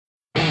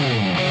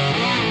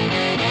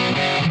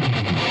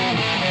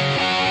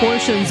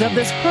Portions of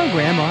this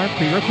program are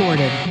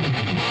pre-recorded.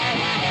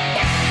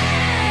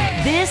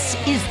 This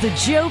is the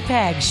Joe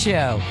Pags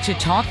Show. To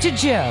talk to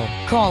Joe,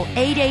 call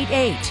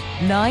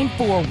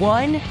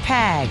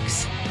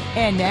 888-941-PAGS.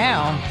 And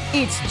now,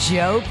 it's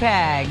Joe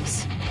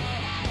Pags.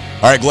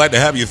 All right, glad to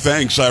have you.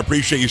 Thanks. I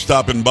appreciate you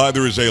stopping by.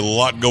 There is a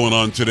lot going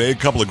on today. A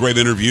couple of great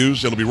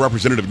interviews. It'll be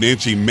Representative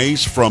Nancy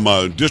Mace from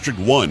District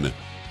 1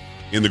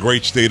 in the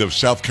great state of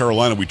South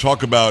Carolina. We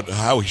talk about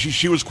how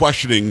she was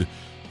questioning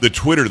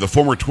the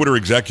former Twitter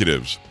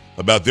executives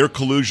about their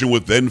collusion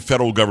with then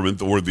federal government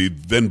or the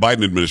then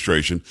Biden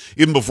administration.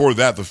 Even before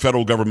that, the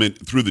federal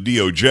government through the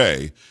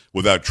DOJ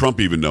without Trump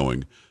even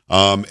knowing.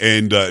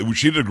 And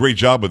she did a great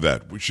job with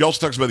that. She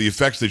also talks about the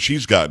effects that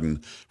she's gotten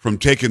from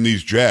taking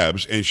these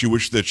jabs, and she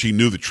wished that she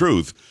knew the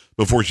truth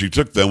before she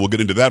took them. We'll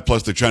get into that,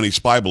 plus the Chinese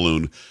spy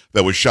balloon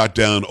that was shot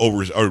down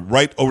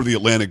right over the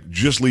Atlantic,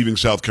 just leaving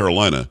South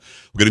Carolina.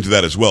 We'll get into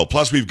that as well.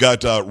 Plus, we've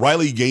got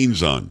Riley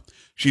Gaines on.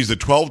 She's the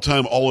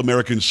 12-time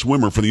All-American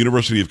swimmer from the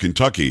University of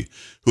Kentucky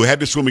who had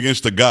to swim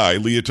against a guy,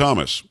 Leah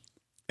Thomas.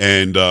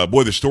 And,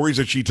 boy, the stories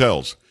that she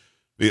tells.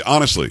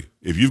 Honestly,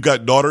 if you've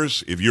got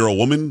daughters, if you're a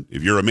woman,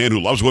 if you're a man who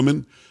loves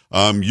women,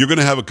 you're going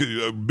to have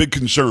big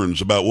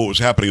concerns about what was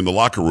happening in the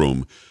locker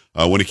room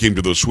when it came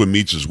to those swim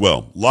meets as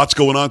well. Lots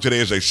going on today,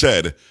 as I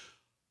said,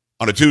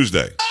 on a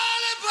Tuesday.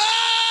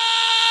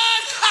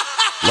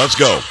 Let's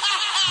go.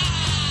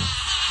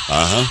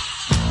 Uh-huh.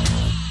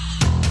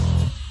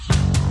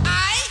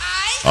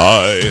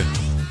 Hi.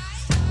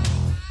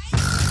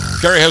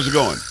 Carrie, how's it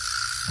going?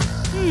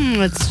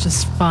 It's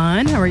just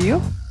fine. How are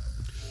you?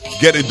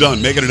 Getting it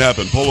done, making it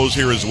happen. Polo's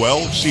here as well.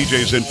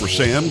 CJ's in for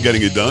Sam,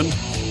 getting it done.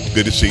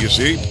 Good to see you,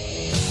 C.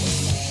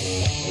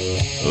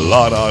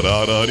 La da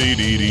da da dee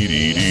dee dee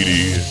dee dee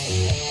dee.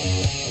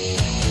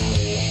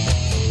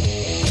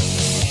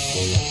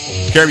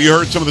 Carrie, you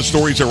heard some of the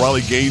stories that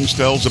Riley Gaines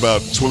tells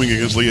about swimming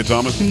against Leah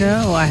Thomas?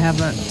 No, I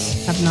haven't.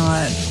 Have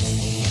not.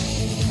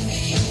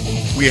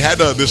 We had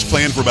this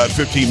planned for about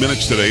 15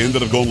 minutes today.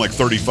 Ended up going like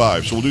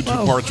 35. So we'll do two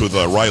parts with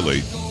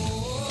Riley.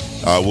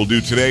 We'll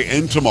do today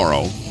and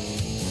tomorrow.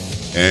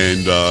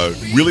 And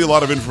really a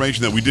lot of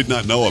information that we did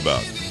not know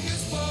about.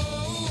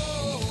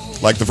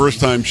 Like the first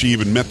time she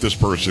even met this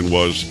person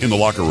was in the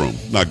locker room.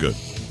 Not good.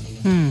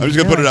 I'm just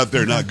going to put it out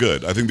there, not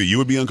good. I think that you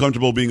would be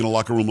uncomfortable being in a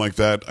locker room like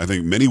that. I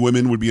think many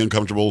women would be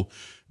uncomfortable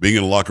being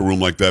in a locker room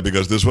like that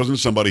because this wasn't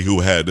somebody who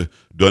had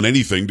done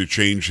anything to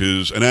change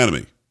his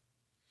anatomy.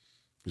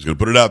 He's going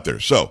to put it out there.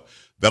 So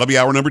that'll be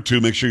hour number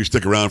 2. Make sure you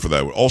stick around for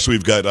that. Also,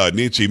 we've got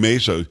Nancy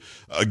Mace.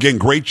 Again,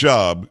 great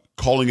job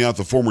calling out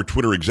the former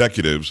Twitter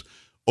executives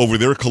over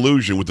their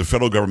collusion with the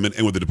federal government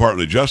and with the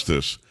Department of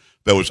Justice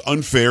that was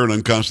unfair and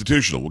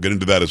unconstitutional. We'll get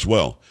into that as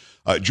well.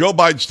 Joe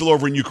Biden's still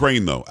over in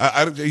Ukraine, though.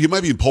 He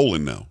might be in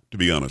Poland now, to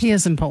be honest. He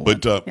is in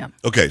Poland. But, yeah.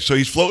 Okay, so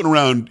he's floating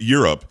around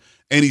Europe,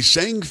 and he's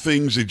saying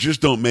things that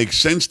just don't make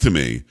sense to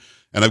me.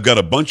 And I've got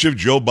a bunch of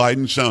Joe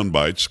Biden sound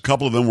bites, a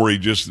couple of them where he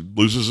just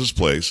loses his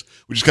place,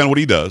 which is kind of what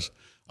he does.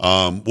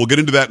 We'll get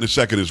into that in a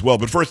second as well.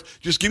 But first,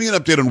 just give me an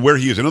update on where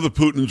he is. I know the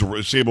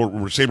Putin's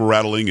saber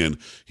rattling, and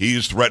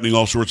he's threatening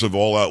all sorts of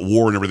all-out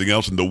war and everything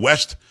else. And the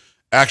West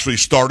actually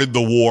started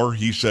the war,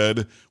 he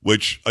said,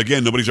 which,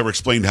 again, nobody's ever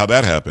explained how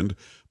that happened.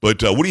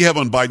 But what do you have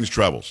on Biden's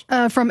travels?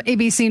 From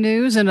ABC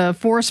News, in a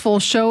forceful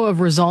show of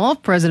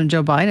resolve, President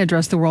Joe Biden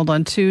addressed the world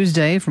on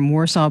Tuesday from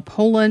Warsaw,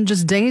 Poland,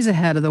 just days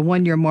ahead of the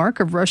one-year mark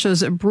of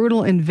Russia's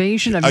brutal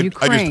invasion of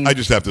Ukraine. I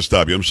just have to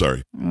stop you. I'm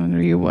sorry.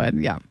 You would,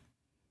 yeah.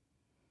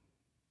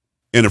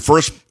 In a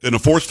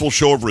forceful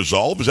show of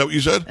resolve? Is that what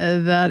you said?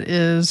 That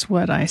is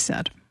what I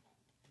said.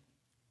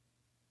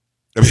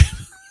 I mean,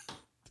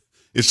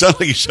 it sounds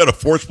like you said a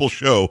forceful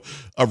show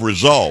of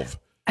resolve.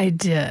 I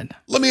did.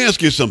 Let me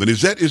ask you something.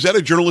 Is that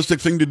a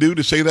journalistic thing to do,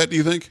 to say that, do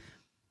you think?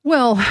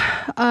 Well, no.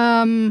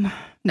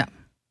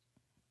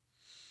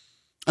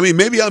 I mean,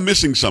 maybe I'm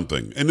missing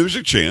something. And there's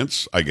a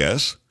chance, I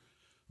guess,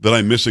 that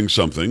I'm missing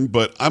something.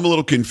 But I'm a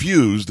little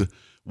confused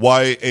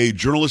why a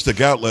journalistic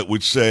outlet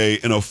would say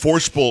in a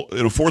forceful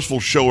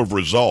show of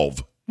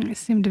resolve. It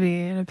seemed to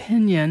be an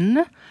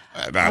opinion.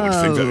 I would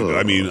think that.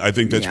 I mean, I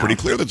think that's pretty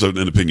clear. That's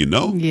an opinion.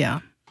 No.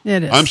 Yeah.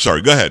 It is. I'm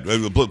sorry. Go ahead.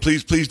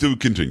 Please do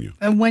continue.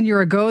 1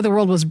 year ago, the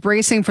world was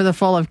bracing for the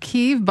fall of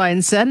Kyiv,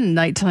 Biden said in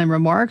nighttime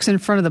remarks in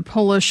front of the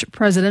Polish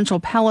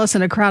presidential palace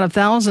in a crowd of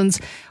thousands.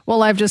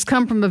 Well, I've just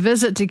come from a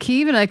visit to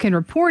Kyiv, and I can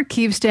report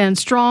Kyiv stands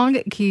strong.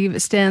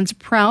 Kyiv stands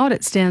proud.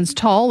 It stands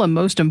tall. And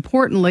most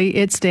importantly,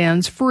 it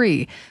stands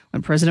free.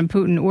 When President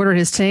Putin ordered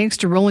his tanks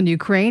to roll in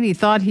Ukraine, he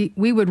thought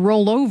we would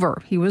roll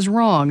over. He was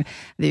wrong.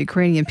 The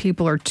Ukrainian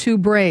people are too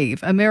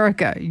brave.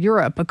 America,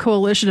 Europe, a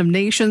coalition of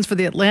nations for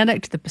the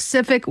Atlantic to the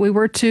Pacific, we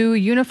were too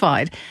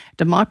unified.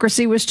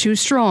 Democracy was too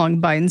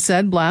strong, Biden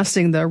said,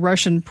 blasting the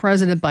Russian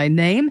president by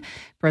name.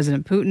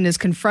 President Putin is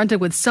confronted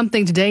with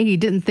something today he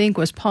didn't think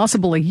was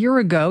possible a year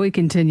ago. He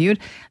continued,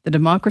 the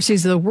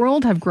democracies of the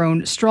world have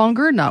grown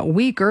stronger, not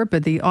weaker,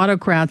 but the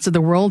autocrats of the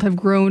world have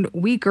grown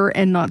weaker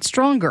and not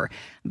stronger.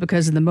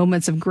 Because in the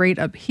moments of great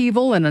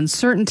upheaval and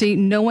uncertainty,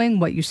 knowing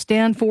what you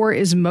stand for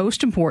is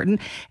most important,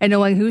 and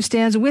knowing who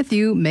stands with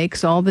you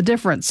makes all the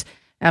difference.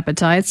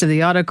 Appetites of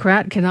the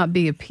autocrat cannot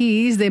be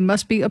appeased. They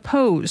must be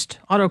opposed.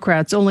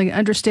 Autocrats only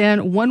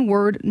understand one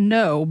word,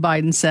 no,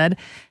 Biden said.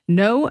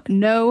 No,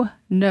 no,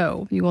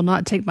 no. You will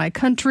not take my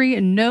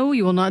country. No,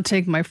 you will not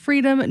take my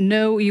freedom.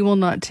 No, you will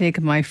not take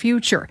my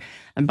future.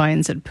 And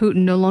Biden said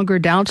Putin no longer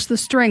doubts the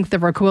strength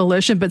of our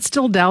coalition, but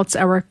still doubts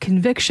our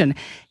conviction.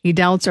 He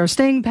doubts our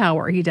staying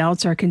power. He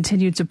doubts our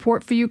continued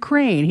support for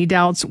Ukraine. He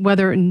doubts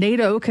whether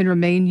NATO can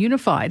remain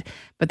unified.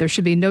 But there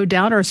should be no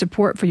doubt our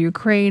support for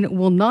Ukraine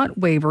will not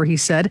waver, he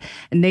said.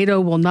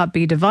 NATO will not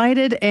be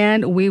divided,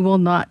 and we will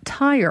not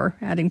tire,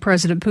 adding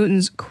President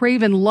Putin's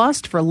craven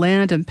lust for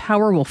land and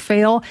power will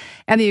fail,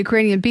 and the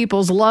Ukrainian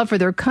people's love for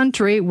their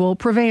country will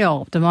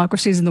prevail.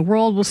 Democracies in the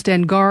world will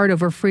stand guard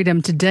over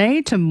freedom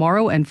today,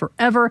 tomorrow, and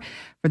forever.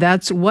 For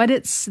that's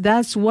what's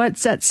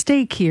at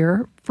stake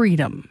here,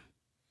 freedom.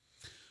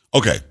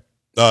 Okay.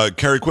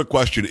 Carrie, quick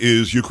question.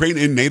 Is Ukraine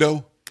in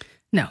NATO?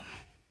 No.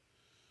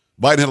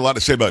 Biden had a lot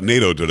to say about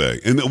NATO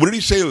today. And what did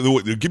he say?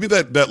 Give me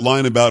that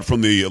line about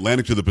from the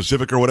Atlantic to the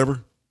Pacific or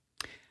whatever,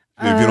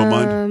 if you don't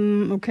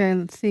mind. Okay,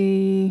 let's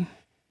see.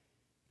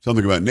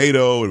 Something about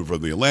NATO and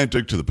from the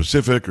Atlantic to the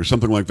Pacific or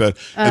something like that.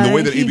 And the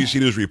way that ABC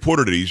News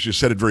reported it, he's just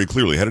said it very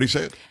clearly. How did he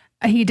say it?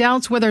 He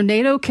doubts whether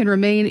NATO can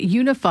remain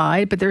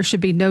unified, but there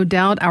should be no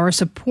doubt our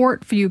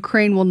support for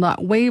Ukraine will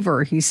not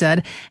waver, he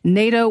said.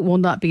 NATO will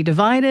not be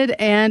divided,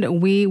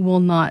 and we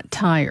will not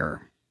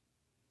tire.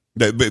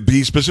 But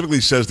he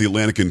specifically says the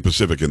Atlantic and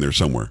Pacific in there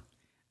somewhere.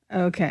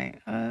 Okay.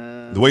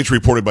 The way it's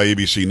reported by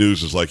ABC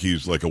News is like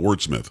he's like a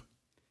wordsmith.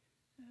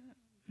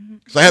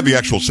 Because I have the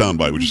actual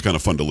soundbite, which is kind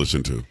of fun to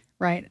listen to.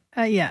 Right.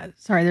 Yeah.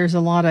 Sorry, there's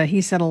a lot of,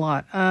 he said a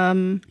lot.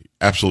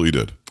 Absolutely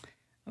did.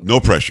 No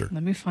pressure.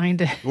 Let me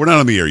find it. We're not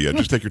on the air yet.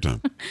 Just take your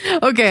time.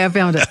 Okay, I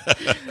found it.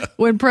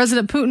 When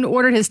President Putin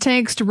ordered his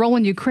tanks to roll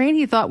in Ukraine,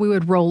 he thought we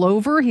would roll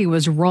over. He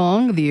was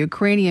wrong. The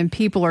Ukrainian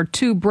people are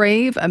too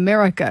brave.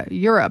 America,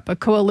 Europe, a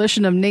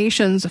coalition of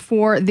nations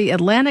for the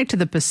Atlantic to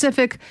the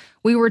Pacific.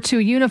 We were too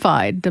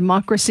unified.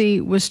 Democracy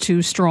was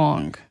too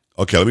strong.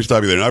 Okay, let me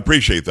stop you there. And I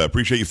appreciate that.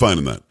 Appreciate you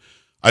finding that.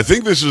 I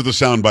think this is the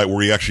soundbite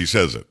where he actually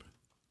says it.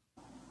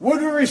 Would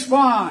we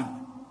respond,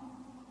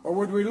 or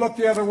would we look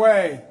the other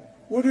way?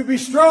 Would we be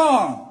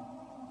strong,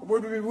 or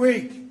would we be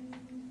weak?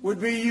 Would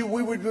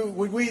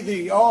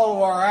all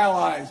of our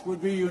allies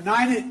would be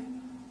united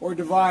or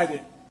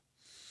divided?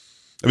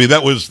 I mean,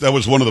 that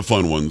was one of the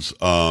fun ones.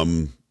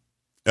 I'm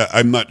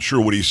not sure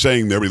what he's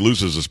saying there, but he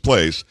loses his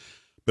place.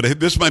 But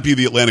this might be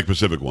the Atlantic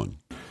Pacific one.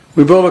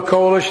 We built a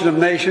coalition of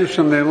nations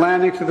from the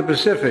Atlantic to the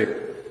Pacific.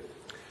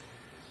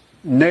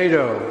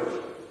 NATO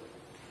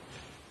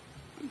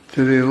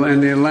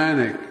in the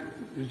Atlantic,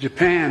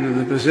 Japan in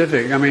the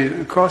Pacific. I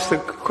mean, across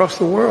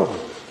the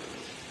world.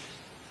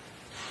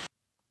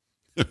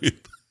 You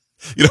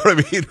know what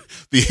I mean?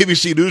 The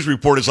ABC News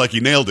report is like he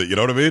nailed it. You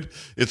know what I mean?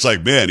 It's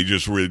like, man,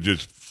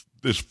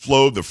 this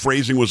flowed. The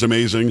phrasing was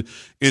amazing.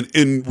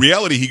 In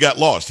reality, he got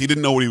lost. He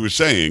didn't know what he was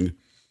saying, and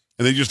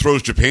then he just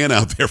throws Japan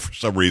out there for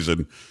some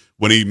reason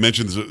when he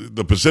mentions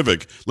the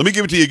Pacific. Let me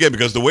give it to you again,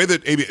 because the way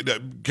that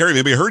Carrie,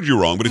 maybe I heard you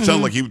wrong, but it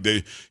sounded like he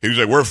was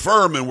like, we're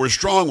firm and we're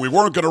strong. We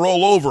weren't going to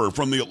roll over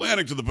from the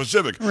Atlantic to the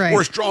Pacific. Right.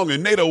 We're strong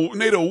and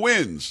NATO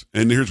wins.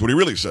 And here's what he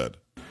really said.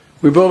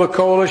 We built a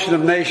coalition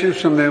of nations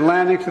from the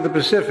Atlantic to the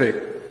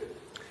Pacific.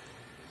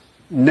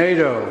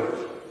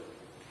 NATO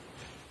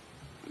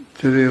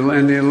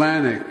in the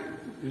Atlantic,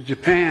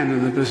 Japan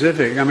in the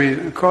Pacific. I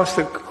mean, across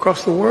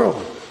the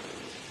world.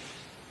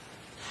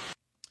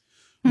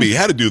 I mean, he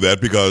had to do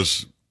that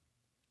because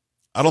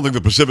I don't think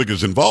the Pacific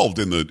is involved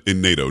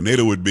in NATO.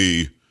 NATO would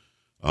be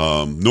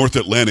North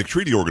Atlantic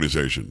Treaty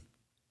Organization.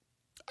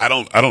 I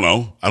don't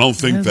know. I don't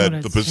think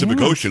that the Pacific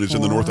Ocean is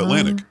in the North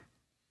Atlantic.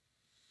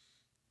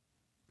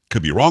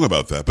 Could be wrong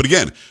about that. But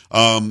again,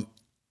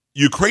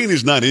 Ukraine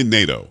is not in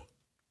NATO.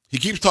 He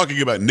keeps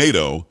talking about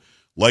NATO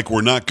like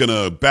we're not going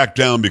to back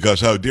down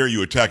because how dare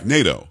you attack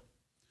NATO.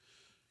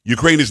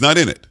 Ukraine is not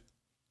in it.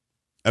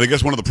 And I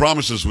guess one of the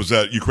promises was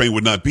that Ukraine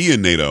would not be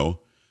in NATO.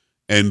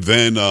 And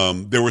then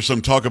there was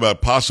some talk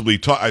about possibly,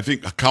 I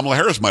think Kamala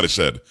Harris might have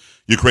said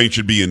Ukraine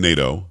should be in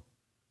NATO.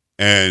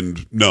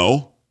 And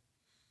no,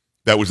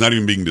 that was not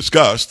even being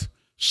discussed.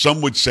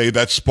 Some would say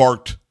that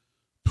sparked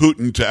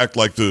Putin to act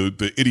like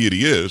the idiot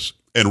he is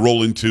and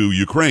roll into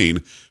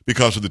Ukraine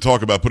because of the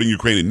talk about putting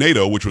Ukraine in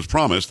NATO, which was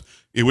promised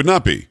it would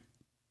not be.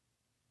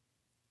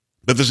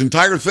 But this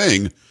entire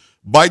thing,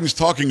 Biden's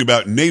talking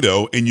about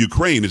NATO and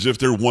Ukraine as if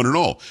they're one and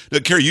all. Now,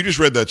 Carrie, you just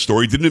read that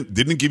story. Didn't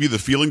it give you the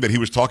feeling that he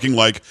was talking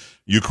like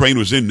Ukraine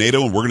was in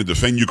NATO and we're going to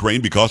defend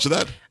Ukraine because of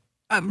that?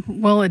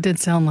 Well, it did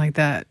sound like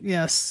that,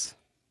 yes.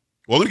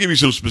 Well, let me give you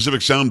some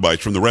specific sound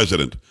bites from the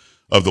resident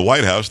of the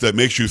White House that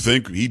makes you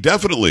think he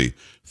definitely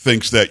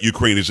thinks that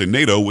Ukraine is in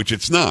NATO, which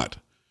it's not.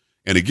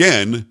 And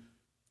again,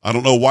 I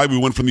don't know why we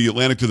went from the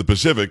Atlantic to the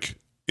Pacific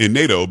in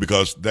NATO,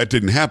 because that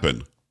didn't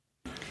happen.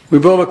 We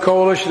built a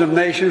coalition of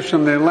nations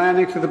from the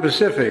Atlantic to the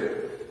Pacific.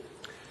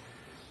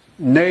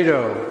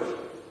 NATO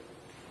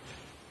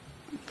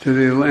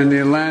in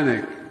the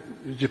Atlantic,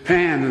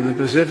 Japan in the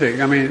Pacific.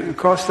 I mean,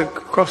 across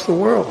the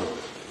world.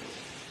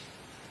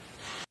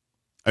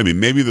 I mean,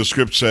 maybe the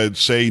script said,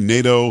 say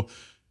NATO,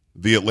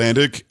 the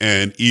Atlantic,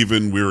 and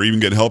we're even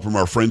getting help from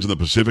our friends in the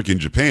Pacific and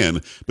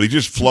Japan, but he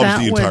just flubs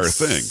the entire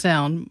thing. That would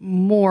sound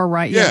more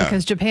right, yeah,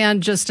 because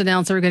Japan just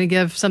announced they were going to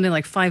give something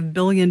like $5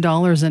 billion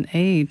in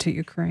aid to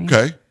Ukraine.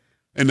 Okay,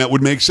 and that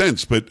would make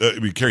sense, but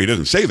Carrie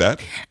doesn't say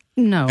that.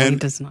 No, he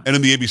does not. And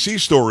in the ABC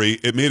story,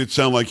 it made it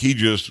sound like he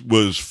just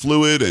was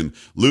fluid and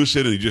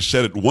lucid, and he just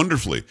said it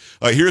wonderfully.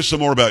 Here's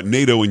some more about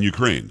NATO and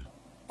Ukraine.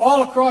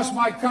 All across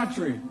my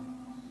country,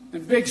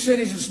 in big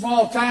cities and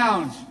small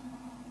towns,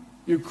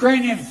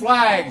 Ukrainian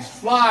flags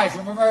fly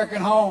from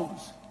American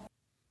homes.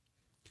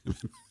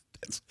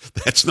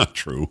 That's not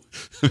true.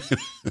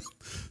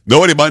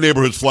 Nobody in my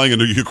neighborhood's flying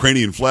a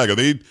Ukrainian flag. Are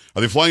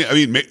they flying? I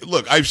mean,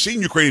 look, I've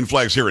seen Ukrainian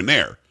flags here and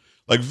there,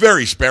 like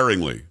very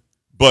sparingly.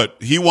 But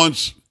he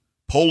wants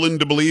Poland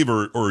to believe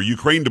or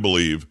Ukraine to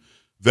believe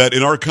that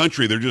in our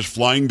country they're just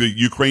flying the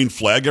Ukraine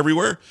flag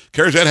everywhere.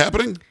 Kara, is that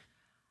happening?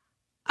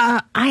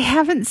 I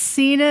haven't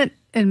seen it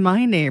in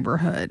my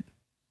neighborhood.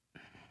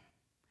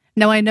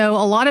 Now, I know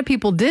a lot of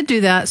people did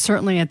do that,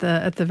 certainly at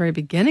the very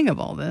beginning of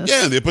all this.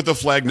 Yeah, they put the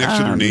flag next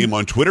to their name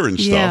on Twitter and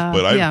stuff.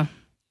 But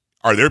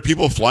are there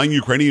people flying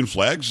Ukrainian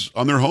flags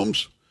on their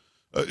homes?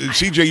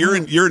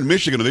 CJ, you're in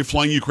Michigan. Are they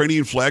flying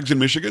Ukrainian flags in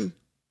Michigan?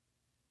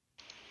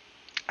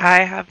 I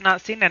have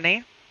not seen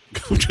any.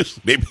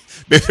 maybe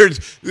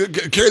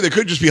Carrie, they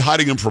could just be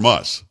hiding them from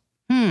us.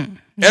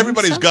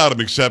 Everybody's got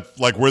them, except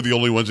like we're the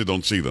only ones that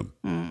don't see them.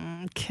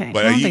 Okay,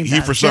 but he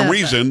for some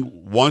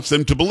reason wants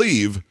them to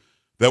believe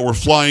that we're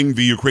flying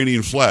the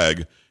Ukrainian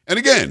flag. And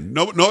again,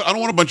 no, I don't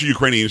want a bunch of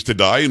Ukrainians to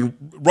die, and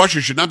Russia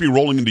should not be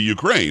rolling into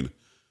Ukraine.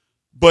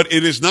 But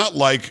it is not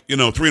like,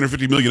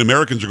 350 million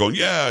Americans are going,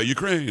 yeah,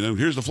 Ukraine, and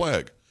here's the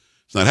flag.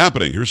 It's not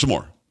happening. Here's some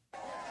more.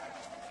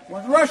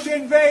 When Russia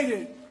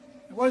invaded,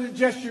 it wasn't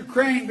just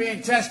Ukraine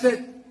being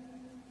tested.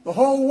 The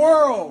whole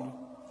world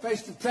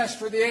faced a test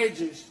for the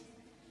ages.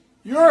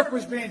 Europe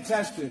was being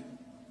tested.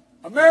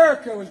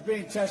 America was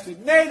being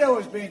tested. NATO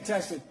was being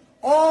tested.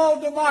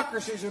 All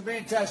democracies are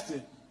being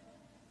tested.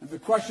 And the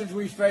questions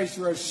we faced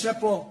were as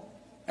simple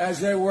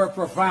as they were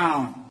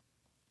profound.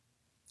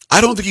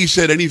 I don't think he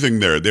said anything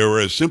there. They were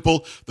as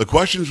simple. The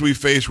questions we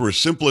faced were as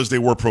simple as they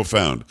were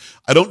profound.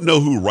 I don't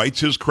know who writes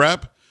his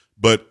crap,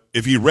 but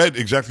if he read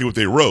exactly what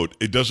they wrote,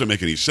 it doesn't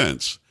make any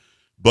sense.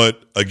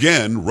 But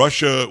again,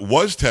 Russia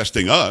was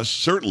testing us,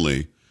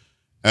 certainly,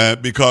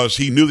 because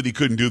he knew that he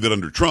couldn't do that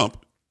under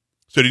Trump,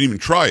 so he didn't even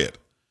try it.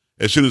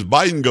 As soon as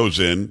Biden goes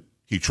in,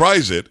 he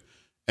tries it,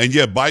 and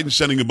yeah, Biden's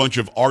sending a bunch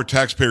of our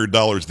taxpayer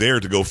dollars there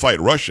to go fight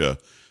Russia.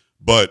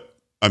 But,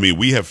 I mean,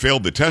 we have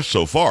failed the test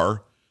so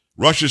far.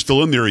 Russia's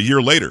still in there a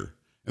year later, and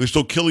they're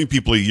still killing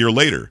people a year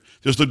later.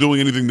 They're still doing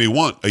anything they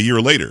want a year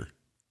later.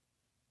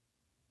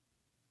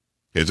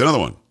 Here's another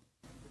one.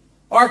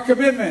 Our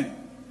commitment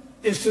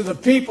is to the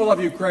people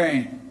of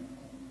Ukraine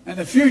and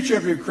the future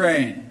of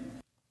Ukraine.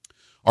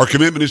 Our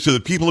commitment is to the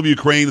people of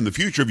Ukraine and the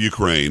future of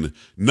Ukraine,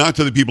 not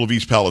to the people of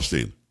East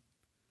Palestine.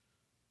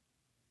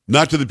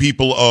 Not to the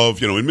people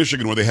of, in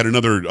Michigan where they had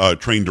another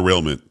train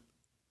derailment,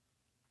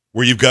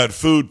 where you've got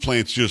food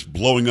plants just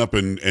blowing up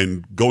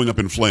and going up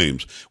in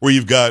flames, where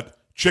you've got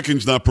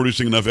chickens not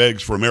producing enough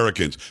eggs for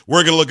Americans.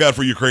 We're going to look out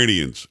for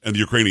Ukrainians and the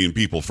Ukrainian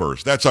people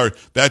first. That's our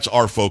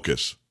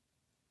focus.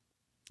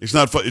 It's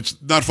not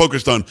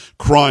focused on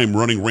crime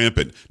running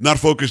rampant, not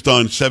focused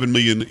on 7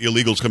 million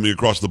illegals coming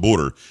across the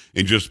border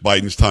in just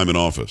Biden's time in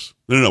office.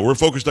 No, we're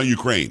focused on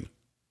Ukraine.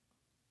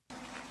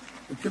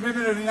 The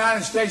commitment of the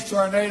United States to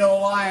our NATO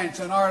alliance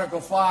in Article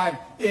 5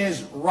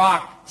 is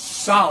rock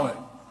solid.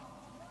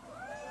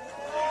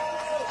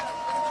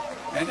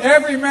 And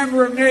every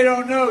member of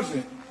NATO knows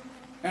it.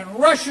 And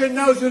Russia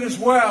knows it as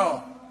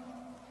well.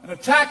 An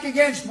attack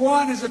against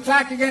one is an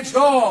attack against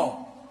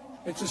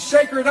all. It's a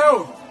sacred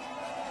oath.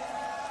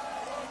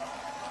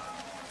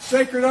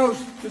 Sacred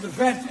oath to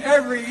defend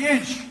every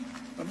inch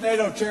of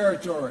NATO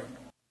territory.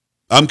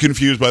 I'm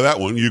confused by that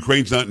one.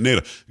 Ukraine's not in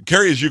NATO.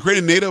 Carrie, is Ukraine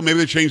in NATO? Maybe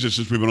they changed it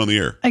since we've been on the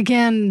air.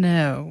 Again,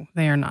 no,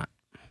 they are not.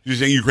 You're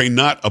saying Ukraine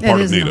not a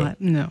part of NATO?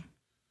 Not, no.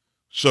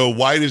 So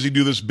why does he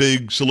do this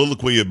big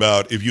soliloquy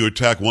about if you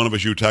attack one of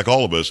us, you attack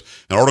all of us?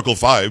 And Article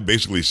 5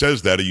 basically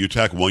says that if you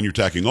attack one, you're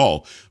attacking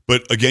all.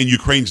 But again,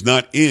 Ukraine's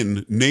not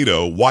in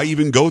NATO. Why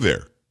even go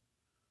there?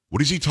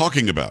 What is he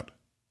talking about?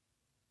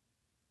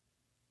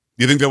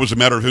 Do you think that was a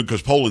matter of him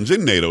because Poland's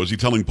in NATO? Is he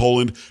telling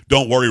Poland,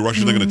 don't worry,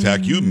 Russia's not going to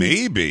attack you?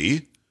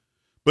 Maybe.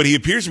 But he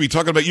appears to be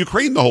talking about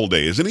Ukraine the whole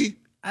day, isn't he?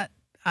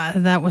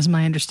 That was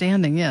my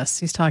understanding, yes.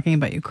 He's talking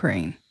about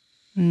Ukraine.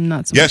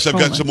 Not so yes, much I've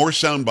Poland. got some more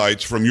sound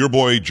bites from your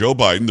boy, Joe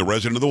Biden, the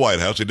resident of the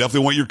White House. I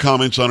definitely want your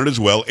comments on it as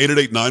well.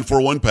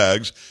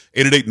 888-941-PAGS,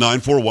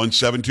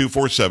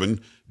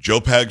 888-941-7247,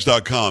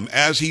 joepags.com.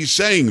 As he's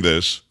saying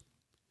this,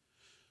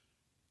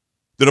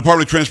 The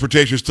Department of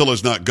Transportation still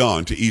has not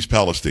gone to East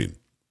Palestine.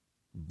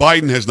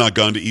 Biden has not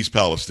gone to East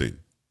Palestine.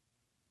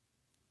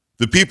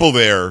 The people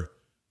there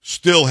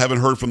still haven't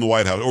heard from the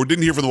White House, or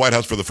didn't hear from the White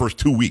House for the first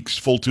 2 weeks,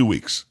 full 2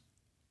 weeks.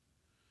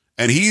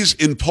 And he's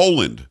in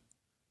Poland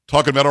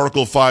talking about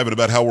Article 5 and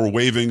about how we're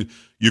waving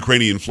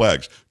Ukrainian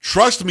flags.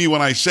 Trust me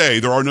when I say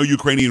there are no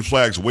Ukrainian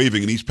flags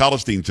waving in East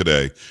Palestine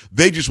today.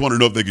 They just want to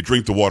know if they could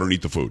drink the water and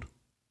eat the food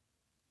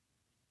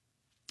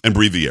and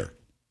breathe the air.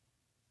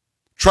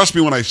 Trust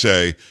me when I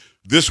say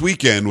this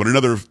weekend, when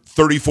another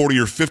 30, 40,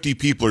 or 50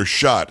 people are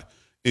shot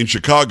in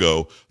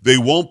Chicago, they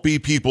won't be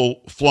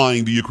people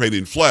flying the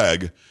Ukrainian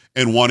flag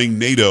and wanting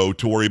NATO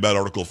to worry about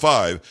Article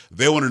 5.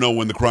 They want to know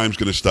when the crime's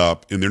going to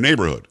stop in their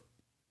neighborhood.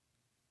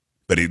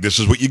 But this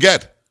is what you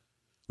get.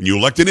 When you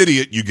elect an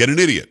idiot, you get an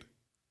idiot.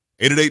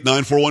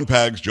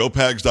 888-941-PAGS,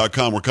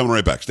 joepags.com. We're coming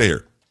right back. Stay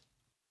here.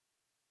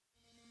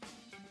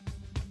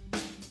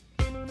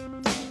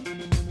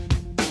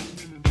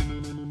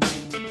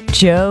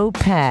 Joe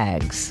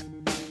Pags.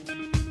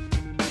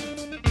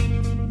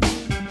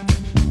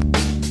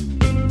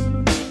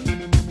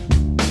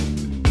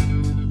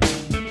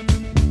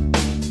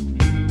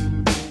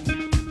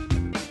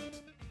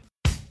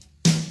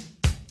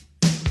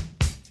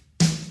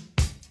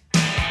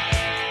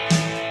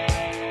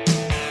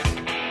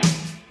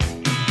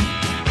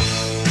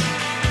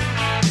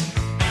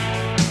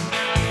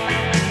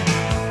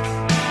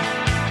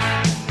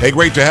 Hey,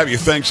 great to have you.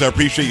 Thanks. I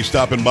appreciate you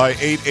stopping by.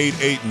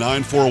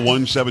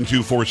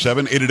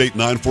 888-941-7247,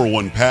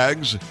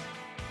 888-941-PAGS.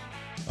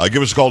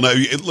 Give us a call now.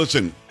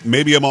 Listen,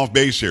 maybe I'm off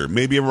base here.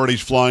 Maybe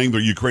everybody's flying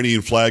the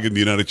Ukrainian flag in the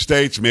United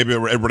States. Maybe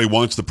everybody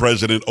wants the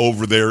president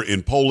over there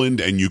in Poland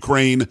and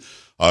Ukraine,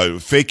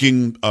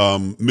 faking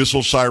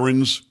missile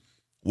sirens,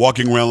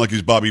 walking around like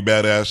he's Bobby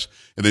Badass,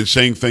 and then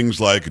saying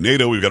things like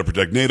NATO, we've got to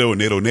protect NATO, and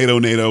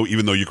NATO,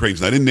 even though Ukraine's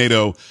not in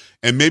NATO.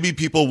 And maybe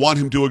people want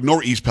him to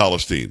ignore East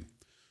Palestine,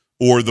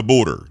 or the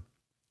border,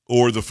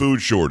 or the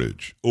food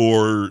shortage,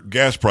 or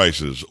gas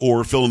prices,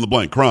 or fill in the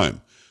blank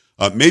crime.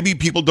 Maybe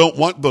people don't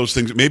want those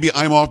things. Maybe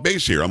I'm off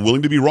base here. I'm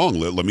willing to be wrong.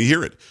 Let me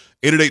hear it.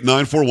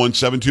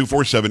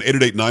 888-941-7247,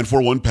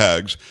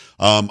 888-941-PAGS.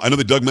 I know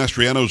that Doug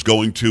Mastriano is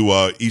going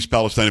to East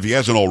Palestine, if he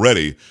hasn't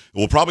already.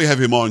 We'll probably have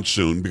him on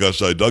soon because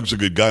Doug's a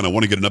good guy, and I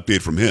want to get an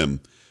update from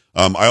him.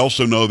 I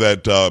also know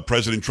that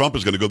President Trump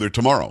is going to go there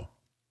tomorrow.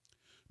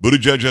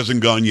 Buttigieg hasn't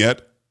gone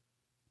yet.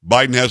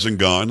 Biden hasn't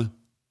gone.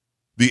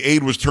 The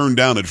aid was turned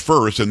down at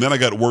first, and then I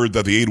got word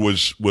that the aid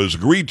was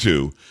agreed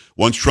to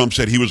once Trump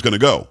said he was going to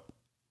go.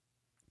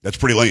 That's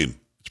pretty lame.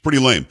 It's pretty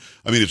lame.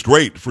 I mean, it's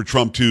great for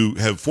Trump to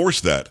have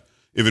forced that,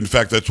 if in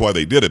fact that's why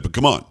they did it, but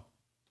come on.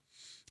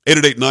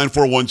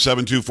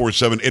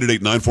 888-941-7247,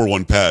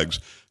 888-941-PAGS.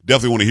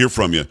 Definitely want to hear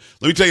from you.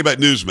 Let me tell you about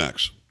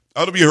Newsmax.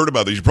 How have you heard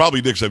about this? You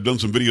probably did, because I've done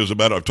some videos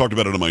about it. I've talked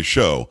about it on my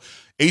show.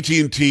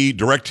 AT&T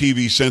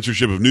DirecTV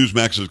censorship of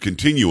Newsmax is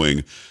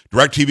continuing.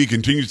 DirecTV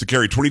continues to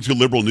carry 22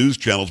 liberal news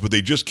channels, but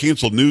they just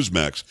canceled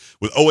Newsmax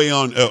with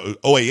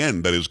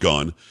OAN that is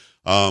gone.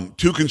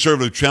 2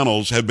 conservative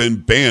channels have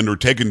been banned or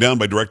taken down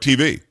by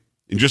DirecTV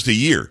in just a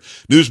year.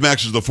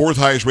 Newsmax is the 4th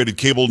highest rated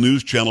cable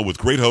news channel with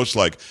great hosts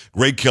like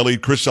Greg Kelly,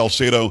 Chris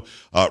Salcedo,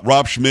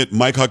 Rob Schmidt,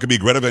 Mike Huckabee,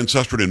 Greta Van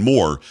Susteren, and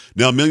more.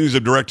 Now millions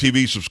of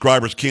DirecTV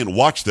subscribers can't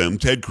watch them.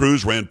 Ted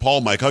Cruz, Rand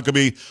Paul, Mike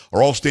Huckabee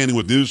are all standing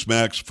with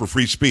Newsmax for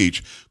free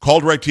speech.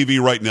 Call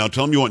DirecTV right now.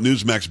 Tell them you want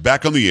Newsmax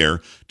back on the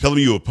air. Tell them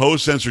you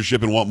oppose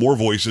censorship and want more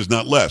voices,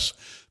 not less.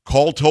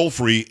 Call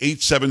toll-free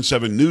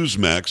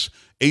 877-NEWSMAX,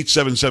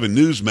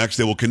 877-NEWSMAX.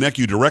 They will connect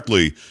you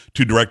directly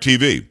to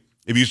DirecTV.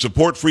 If you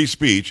support free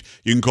speech,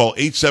 you can call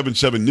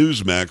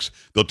 877-NEWSMAX.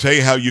 They'll tell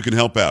you how you can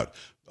help out.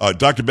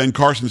 Dr. Ben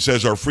Carson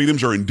says our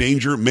freedoms are in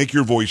danger. Make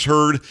your voice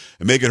heard,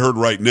 and make it heard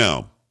right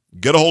now.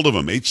 Get a hold of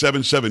them,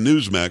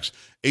 877-NEWSMAX,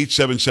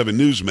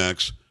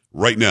 877-NEWSMAX,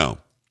 right now. Let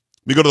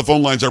me go to the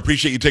phone lines. I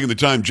appreciate you taking the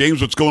time.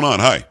 James, what's going on?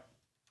 Hi.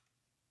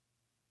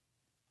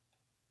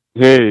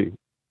 Hey.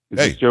 Is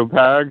this Joe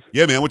Pags?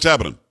 Yeah, man, what's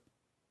happening?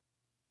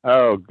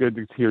 Oh, good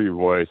to hear your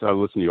voice. I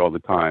listen to you all the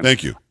time.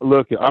 Thank you.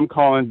 Look, I'm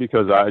calling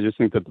because I just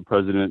think that the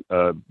President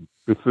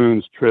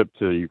buffoon's trip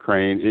to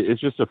Ukraine, it's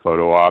just a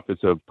photo op.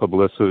 It's a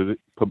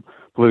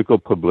political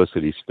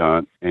publicity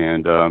stunt.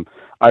 And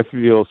I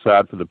feel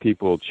sad for the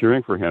people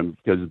cheering for him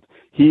because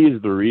he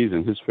is the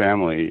reason, his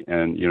family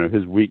and,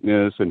 his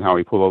weakness and how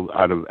he pulled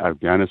out of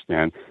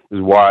Afghanistan is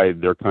why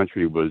their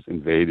country was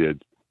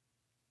invaded.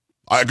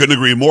 I couldn't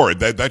agree more.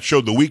 That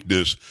showed the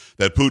weakness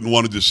that Putin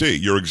wanted to see.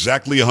 You're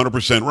exactly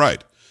 100%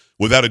 right.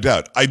 Without a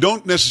doubt. I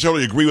don't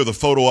necessarily agree with a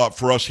photo op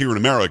for us here in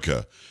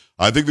America.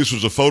 I think this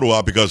was a photo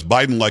op because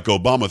Biden, like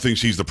Obama,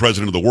 thinks he's the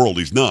president of the world.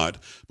 He's not,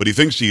 but he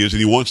thinks he is, and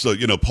he wants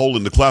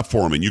Poland to clap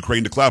for him and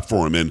Ukraine to clap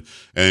for him and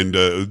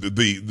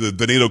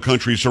the NATO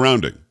countries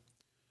surrounding.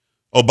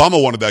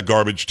 Obama wanted that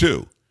garbage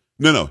too.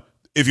 No.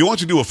 If he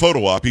wants to do a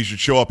photo op, he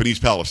should show up in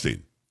East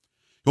Palestine.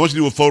 He wants to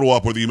do a photo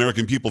op where the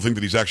American people think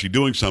that he's actually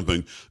doing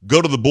something.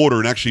 Go to the border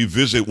and actually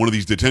visit one of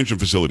these detention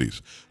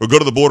facilities. Or go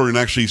to the border and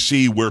actually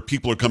see where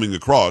people are coming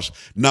across,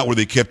 not where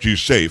they kept you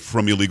safe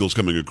from illegals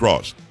coming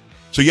across.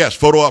 So yes,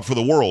 photo op for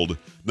the world,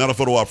 not a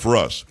photo op for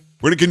us.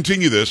 We're going to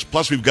continue this.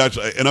 Plus, we've got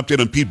an update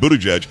on Pete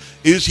Buttigieg.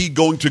 Is he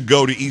going to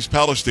go to East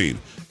Palestine?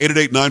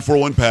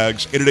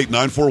 888-941-PAGS,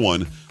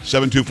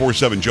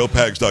 888-941-7247,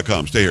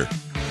 joepags.com. Stay here.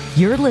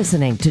 You're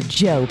listening to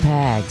Joe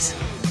Pags.